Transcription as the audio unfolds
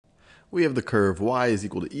we have the curve y is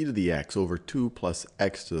equal to e to the x over 2 plus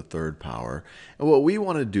x to the third power. And what we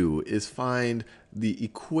want to do is find the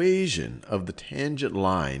equation of the tangent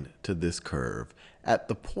line to this curve at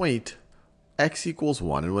the point x equals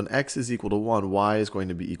 1. And when x is equal to 1, y is going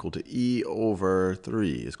to be equal to e over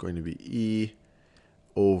 3. It's going to be e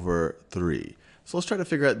over 3. So let's try to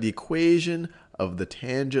figure out the equation of the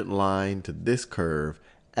tangent line to this curve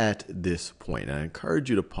at this point. And I encourage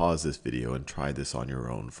you to pause this video and try this on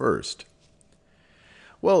your own first.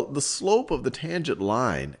 Well, the slope of the tangent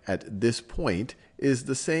line at this point is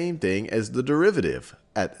the same thing as the derivative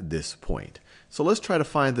at this point. So let's try to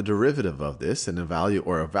find the derivative of this and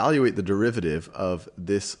evaluate the derivative of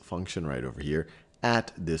this function right over here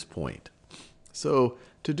at this point. So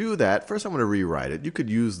to do that, first I'm going to rewrite it. You could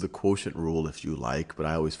use the quotient rule if you like, but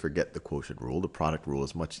I always forget the quotient rule. The product rule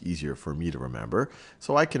is much easier for me to remember.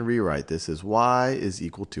 So I can rewrite this as y is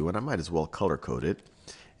equal to, and I might as well color code it,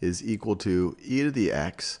 is equal to e to the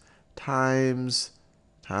x times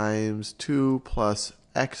 2 plus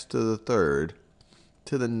x to the third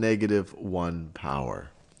to the negative 1 power.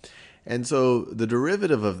 And so the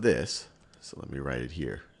derivative of this, so let me write it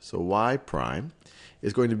here. So y prime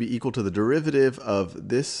is going to be equal to the derivative of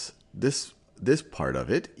this part of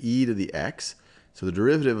it, e to the x. So the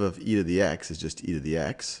derivative of e to the x is just e to the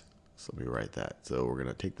x. So let me write that. So we're going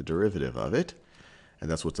to take the derivative of it. And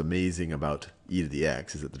that's what's amazing about e to the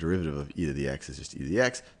x, is that the derivative of e to the x is just e to the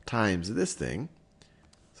x times this thing.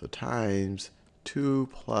 So times 2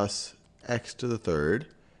 plus x to the third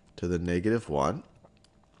to the negative 1.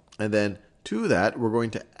 And then to that, we're going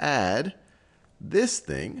to add this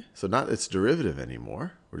thing, so not its derivative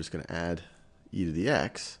anymore. We're just going to add e to the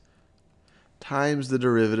x times the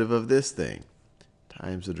derivative of this thing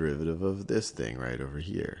times the derivative of this thing right over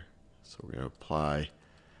here. So we're going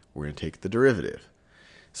to take the derivative.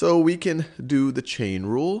 So we can do the chain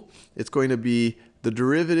rule. It's going to be the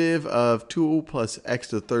derivative of 2 plus x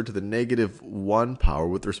to the third to the negative 1 power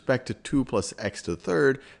with respect to 2 plus x to the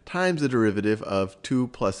third times the derivative of 2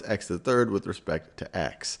 plus x to the third with respect to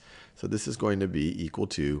x. So this is going to be equal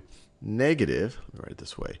to negative, let me write it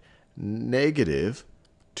this way, negative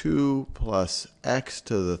 2 plus x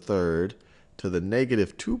to the third to the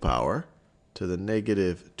negative 2 power to the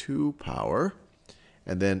negative 2 power.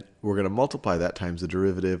 And then we're going to multiply that times the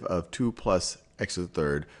derivative of 2 plus x to the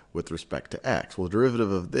third with respect to x. Well, the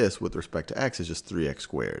derivative of this with respect to x is just 3x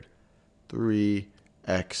squared.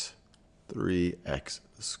 3x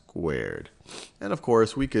squared. And of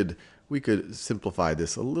course, we could simplify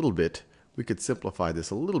this a little bit. We could simplify this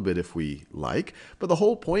a little bit if we like. But the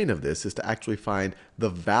whole point of this is to actually find the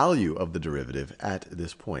value of the derivative at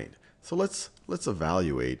this point. So let's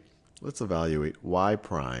evaluate y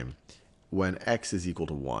prime when x is equal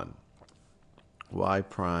to 1. Y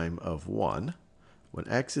prime of 1. When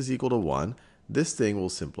x is equal to 1, this thing will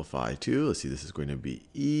simplify to, let's see, this is going to be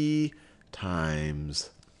e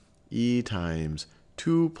times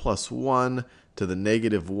 2 plus 1 to the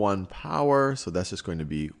negative 1 power. So that's just going to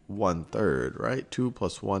be 1/3, right? 2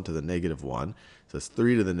 plus 1 to the negative 1. So that's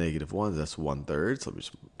 3 to the negative 1. That's 1/3. So we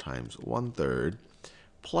just times 1/3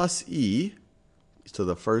 plus e to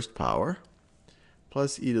the first power.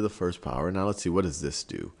 Plus e to the first power. Now let's see, what does this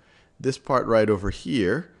do? This part right over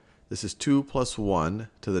here, this is 2 plus 1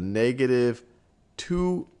 to the negative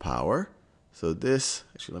 2 power. So this,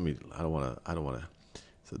 actually, I don't want to,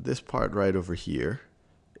 so this part right over here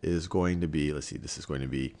is going to be, let's see, this is going to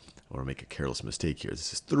be, I want to make a careless mistake here.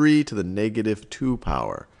 This is 3 to the negative 2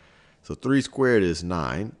 power. So 3 squared is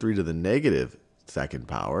 9. 3 to the negative second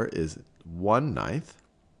power is 1/9.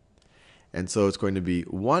 And so it's going to be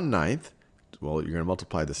 1/9. Well, you're going to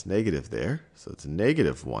multiply this negative there. So it's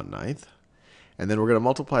negative 1/9. And then we're going to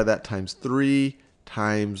multiply that times 3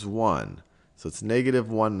 times 1. So it's negative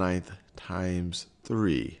 1/9 times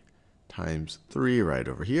 3 right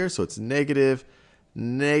over here. So it's negative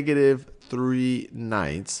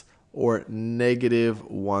 3/9 or negative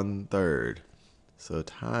 1/3. So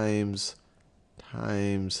times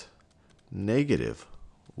negative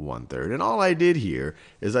 1/3. And all I did here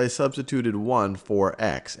is I substituted 1 for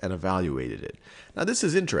x and evaluated it. Now this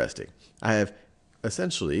is interesting. I have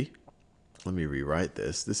essentially, let me rewrite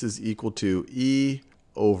this. This is equal to e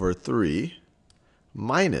over 3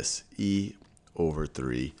 minus e over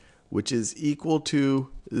 3, which is equal to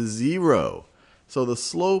 0. So the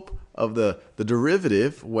slope of the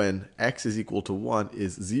derivative when x is equal to 1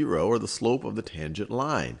 is 0, or the slope of the tangent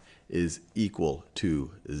line is equal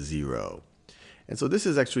to 0. And so this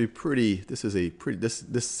is actually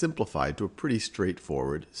this simplified to a pretty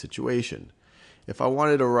straightforward situation. If I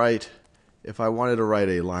wanted to write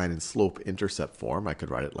a line in slope intercept form, I could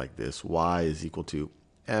write it like this. Y is equal to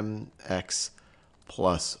mx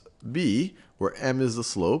plus b, where m is the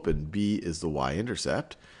slope and b is the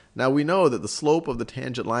y-intercept. Now we know that the slope of the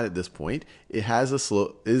tangent line at this point, it has a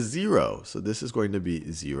slope is 0. So this is going to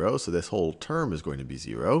be 0. So this whole term is going to be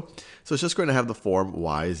 0. So it's just going to have the form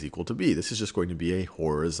y is equal to b. This is just going to be a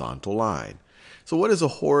horizontal line. So what is a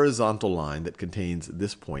horizontal line that contains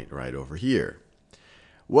this point right over here?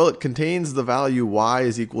 Well, it contains the value y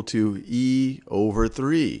is equal to e over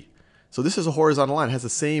 3. So this is a horizontal line. It has the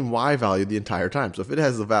same y value the entire time. So if it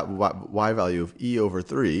has the y value of e over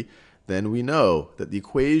 3, then we know that the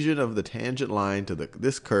equation of the tangent line to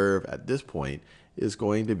this curve at this point is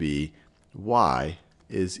going to be y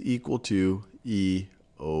is equal to e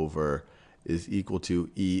over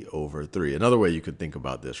 3. Another way you could think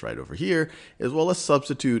about this right over here is, well, let's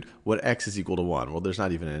substitute when x is equal to 1. Well, there's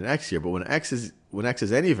not even an x here, but when x is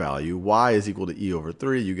any value, y is equal to e over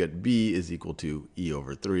 3, you get b is equal to e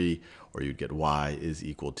over 3, or you'd get y is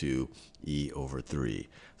equal to e over 3.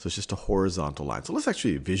 So it's just a horizontal line. So let's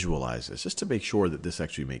actually visualize this just to make sure that this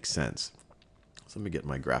actually makes sense. So let me get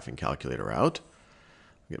my graphing calculator out.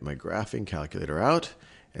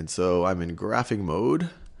 And so I'm in graphing mode.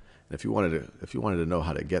 And if you wanted to know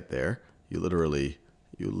how to get there, you literally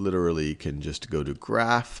can just go to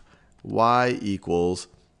graph y equals,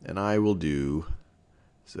 and I will do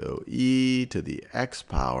so e to the x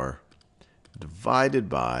power divided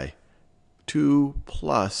by 2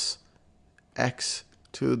 plus x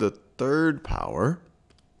to the third power,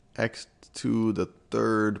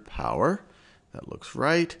 That looks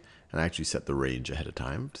right. And I actually set the range ahead of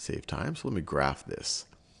time to save time. So let me graph this.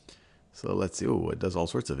 So let's see. Oh, it does all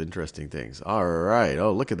sorts of interesting things. All right.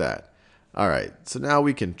 Oh, look at that. All right. So now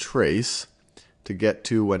we can trace to get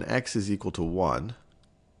to when x is equal to 1.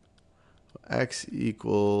 X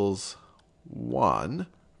equals 1.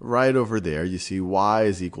 Right over there, you see y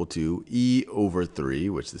is equal to e over 3,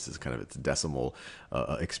 which this is kind of its decimal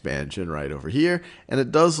expansion right over here. And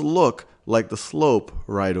it does look like the slope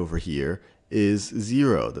right over here is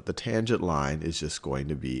 0, that the tangent line is just going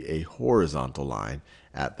to be a horizontal line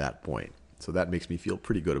at that point. So that makes me feel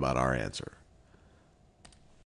pretty good about our answer.